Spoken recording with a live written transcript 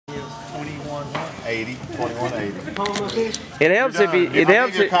2180, 2180. It helps if you. It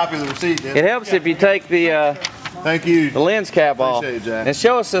helps. A copy of the receipt. It helps if you take the. Thank you. The lens cap off. Appreciate it, Jack. And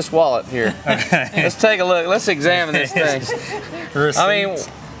show us this wallet here. Okay. Let's take a look. Let's examine this thing. Receipts. I mean,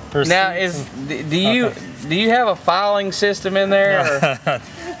 now do you have a filing system in there? Or?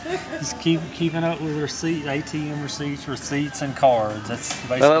 Just keeping up with receipts, ATM receipts, and cards. That's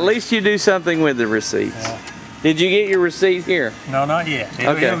basically. Well, at least you do something with the receipts. Yeah. Did you get your receipt here? No, not yet.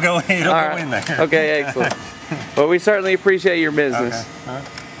 Okay. It'll go in there. Okay, excellent. Well, we certainly appreciate your business. Okay.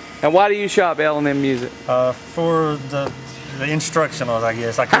 And why do you shop L&M Music? For the instructionals, I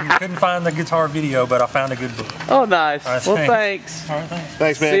guess. I couldn't find the guitar video, but I found a good book. Oh, nice. Right, well, thanks. All right, thanks.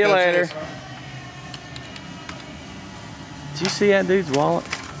 Thanks, man. See you later. Did you see that dude's wallet?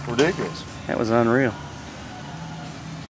 Ridiculous. That was unreal.